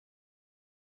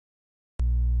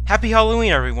Happy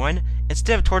Halloween, everyone!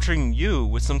 Instead of torturing you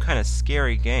with some kind of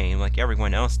scary game like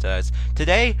everyone else does,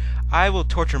 today I will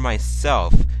torture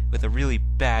myself with a really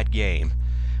bad game.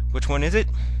 Which one is it?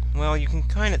 Well, you can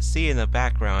kind of see in the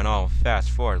background all fast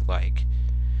forward like.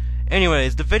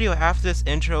 Anyways, the video after this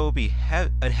intro will be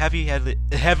a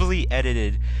heavily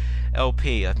edited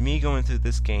LP of me going through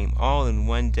this game all in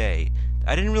one day.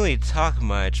 I didn't really talk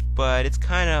much, but it's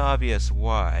kind of obvious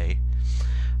why.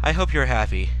 I hope you're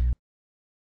happy.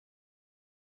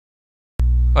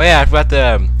 Oh yeah, I forgot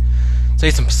to say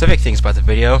some specific things about the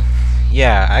video.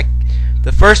 Yeah,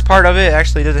 the first part of it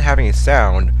actually doesn't have any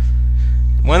sound.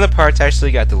 One of the parts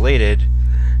actually got deleted,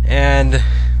 and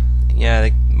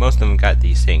yeah, most of them got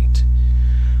desynced.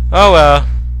 Oh well.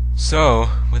 So,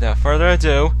 without further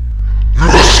ado,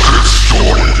 let's get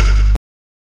started.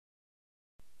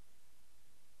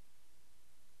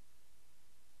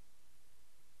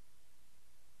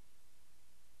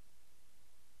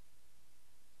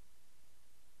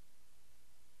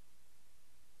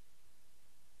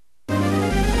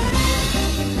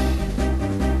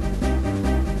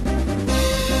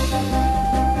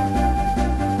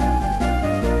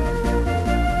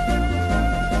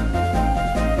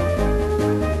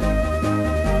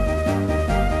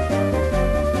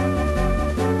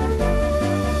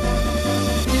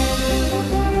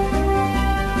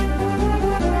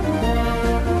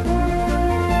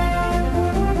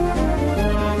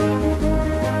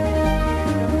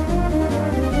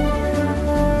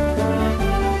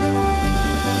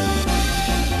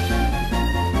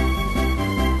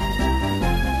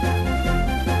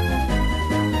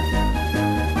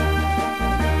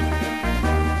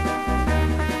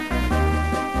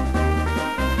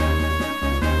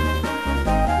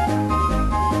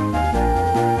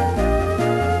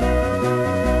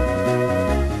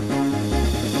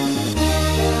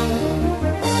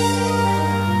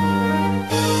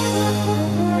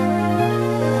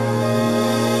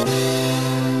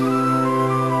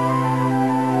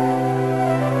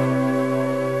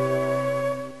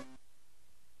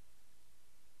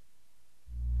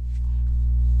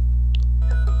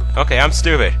 Okay, I'm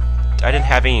stupid. I didn't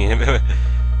have any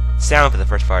sound for the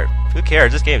first part. Who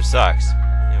cares? This game sucks.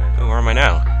 Anyway, where am I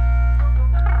now?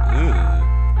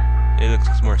 Ooh. It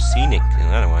looks more scenic than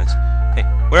the other ones. Hey,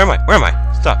 where am I? Where am I?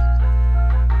 Stop.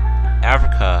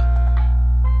 Africa.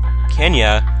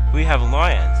 Kenya. We have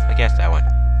lions. I guess that one.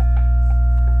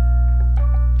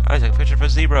 I took a picture of a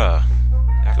zebra.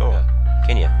 Africa.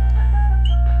 Kenya.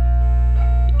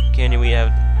 Kenya, we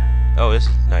have... Oh, this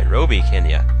is Nairobi,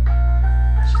 Kenya.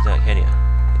 It's not Kenya.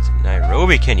 It's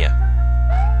Nairobi, Kenya.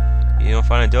 You don't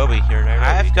find Adobe here in Nairobi.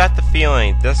 I've got the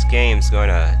feeling this game's going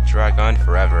to drag on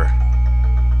forever.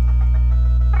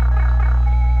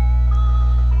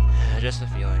 Just a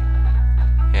feeling.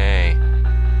 Hey.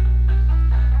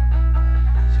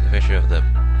 Take a picture of the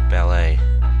ballet.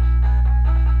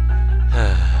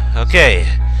 Okay.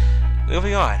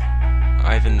 Moving on.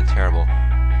 Ivan the Terrible.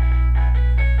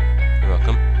 You're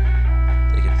welcome.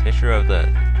 Take a picture of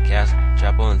the gas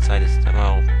chapel inside this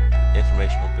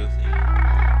informational booth.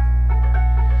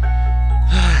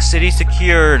 City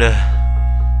secured.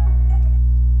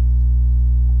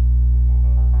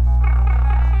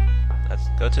 Let's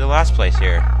go to the last place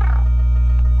here.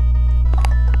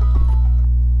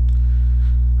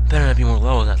 Better not be more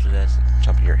levels after this.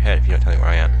 Jump in your head if you don't tell me where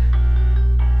I am.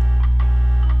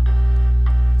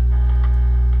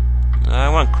 I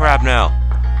want crab now.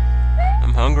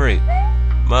 I'm hungry.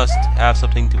 Must have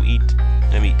something to eat.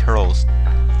 Let me eat turtles.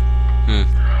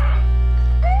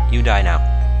 You die now.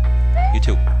 You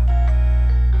too.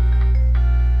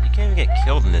 You can't even get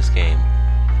killed in this game.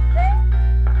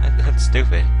 That's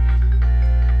stupid.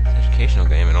 It's an educational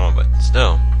game and all, but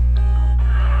still.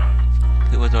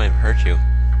 People don't even hurt you.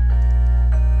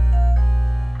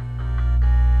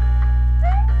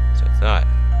 So I thought.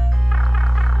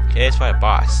 Okay, let's find a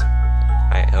boss.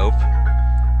 I hope.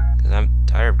 Because I'm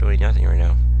tired of doing nothing right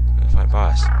now. I'm gonna find a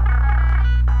boss.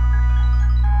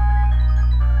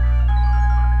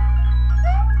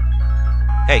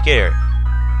 Hey, get here.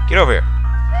 Get over here.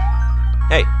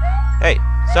 Hey. Hey,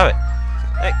 stop it.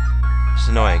 Hey. It's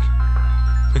annoying.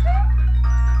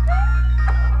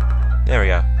 There we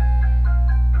go.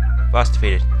 Boss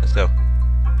defeated. Let's go.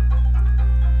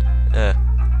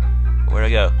 Where'd I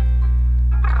go?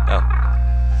 Oh.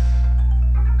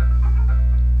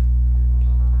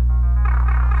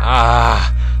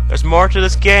 There's more to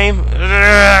this game.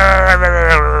 Yeah,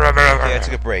 I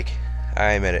took a break.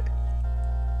 I admit it.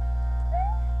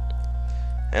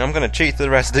 And I'm gonna cheat through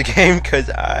the rest of the game because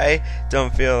I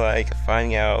don't feel like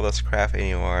finding out all this crap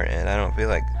anymore, and I don't feel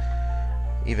like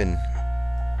even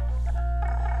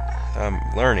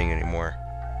learning anymore.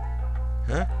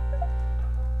 Huh?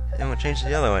 Then we'll change to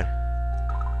the other one.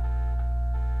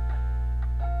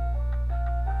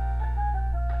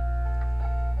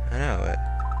 I know it.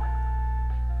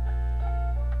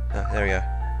 Oh, there we go.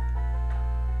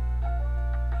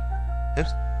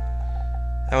 Oops.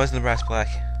 That wasn't the brass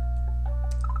plaque.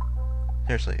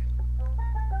 Seriously.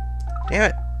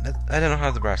 Damn it! I don't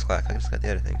have the brass plaque. I just got the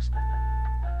other things.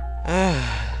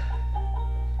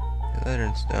 Leather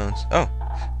and stones. Oh!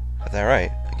 Got that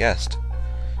right. I guessed.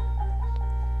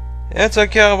 It's a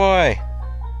cowboy!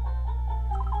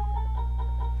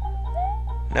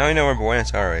 Now we know where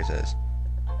Buenos Aires is.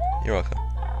 You're welcome.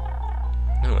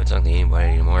 I don't want to talk to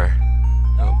anybody anymore.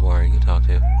 So boring to talk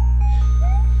to.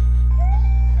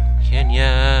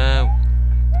 Kenya.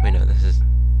 Wait, no, this is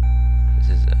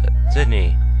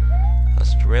Sydney,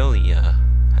 Australia.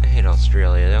 I hate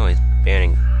Australia. They're always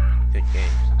banning good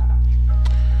games.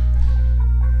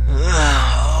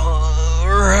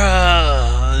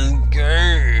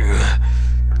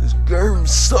 This game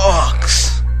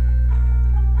sucks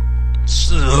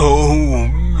so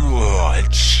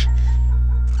much.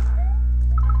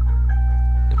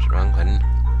 Oops, wrong button.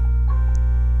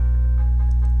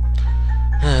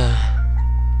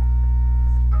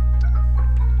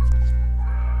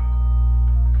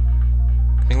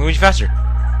 Move faster.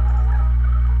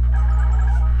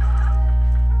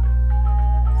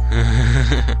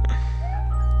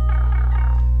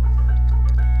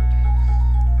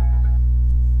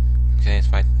 Okay, let's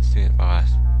fight this stupid boss.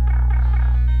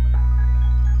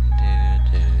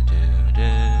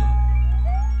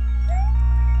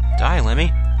 Die,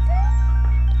 Lemmy.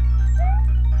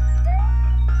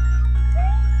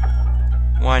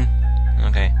 One.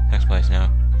 Okay, next place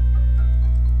now.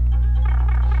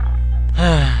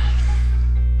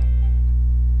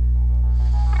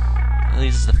 At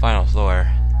least it's the final floor.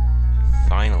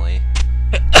 Finally.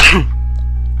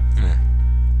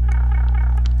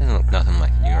 Doesn't look nothing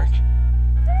like New York.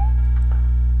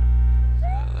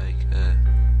 Like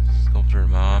sculptor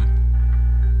mom.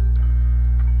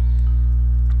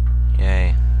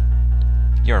 Yay.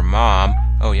 Your mom?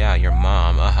 Oh yeah, your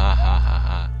mom. Ha ha ha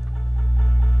ha.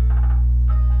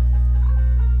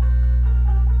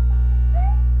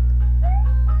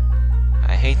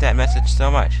 I hate that message so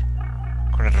much.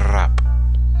 Crap.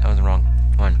 That was the wrong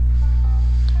one.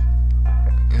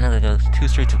 Now they go 2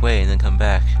 streets away and then come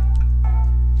back.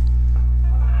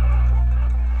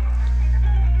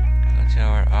 Go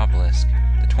Tower Obelisk.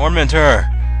 The Tormentor!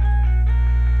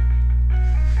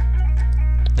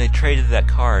 They traded that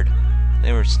card.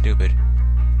 They were stupid.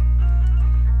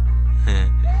 That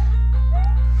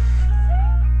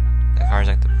card's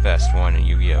like the best one in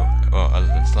Yu-Gi-Oh! Well, other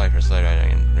than Slifer Slayer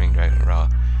and Ring Dragon Raw.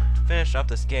 Finish up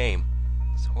this game.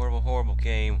 This horrible, horrible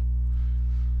game.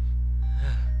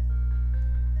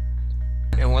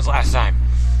 It was last time.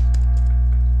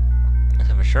 I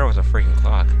for sure it was a freaking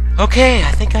clock. Okay,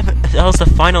 I think that was the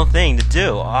final thing to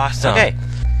do. Awesome. Okay,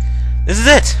 this is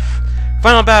it.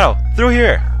 Final battle through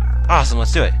here. Awesome.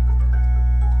 Let's do it.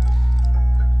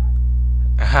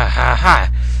 Ha ha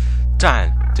ha!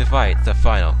 Time to fight the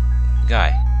final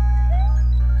guy,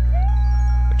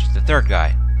 which is the third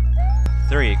guy.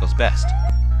 3 equals best.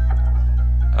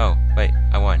 Oh, wait,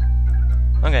 I won.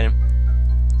 Okay,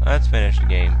 let's finish the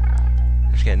game.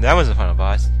 Just kidding, that was the final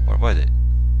boss. Or was it?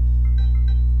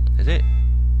 Is it?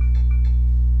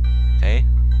 Okay.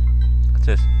 What's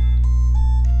this?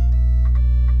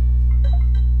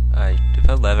 I do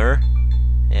a lever,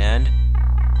 and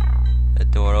the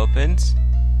door opens,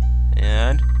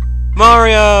 and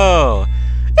Mario!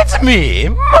 It's me,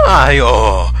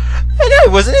 Mario! And I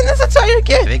wasn't in this entire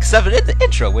game, except in the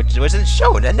intro, which wasn't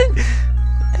shown, and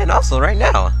also right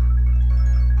now.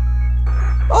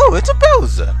 Oh, it's a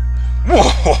Bowser!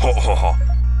 Whoa!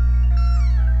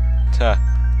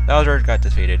 Bowser got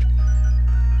defeated.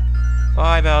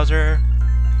 Bye, Bowser.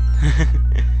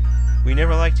 We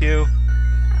never liked you.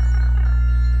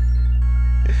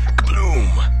 Bloom!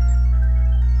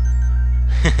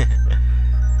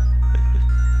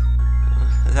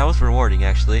 That was rewarding,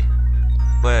 actually.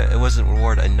 But it wasn't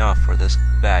reward enough for this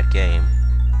bad game.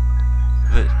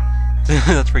 But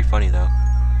that's pretty funny, though.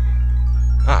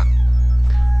 Ah.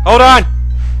 Hold on!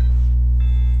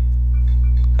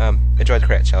 Enjoy the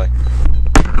credits, shall we?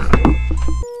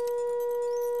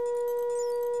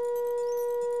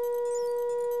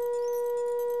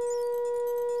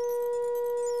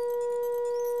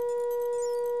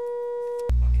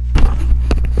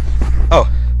 Oh.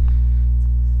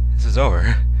 This is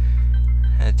over.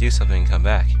 I had to do something and come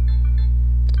back.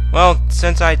 Well,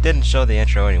 since I didn't show the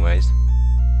intro anyways.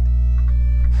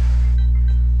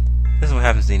 This is what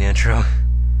happens in the intro.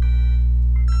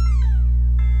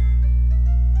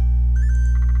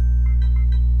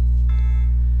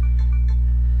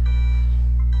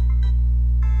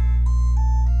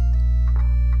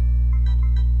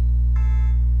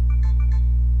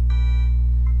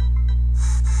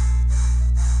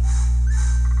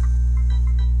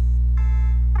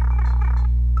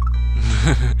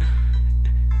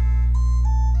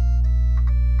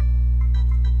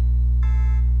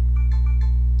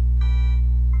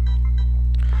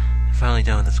 Finally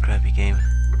done with this crappy game.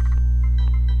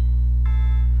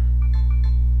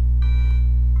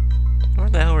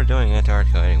 What the hell we're doing in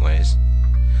Antarctica anyways?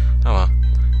 Oh well.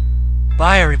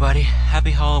 Bye everybody.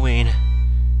 Happy Halloween.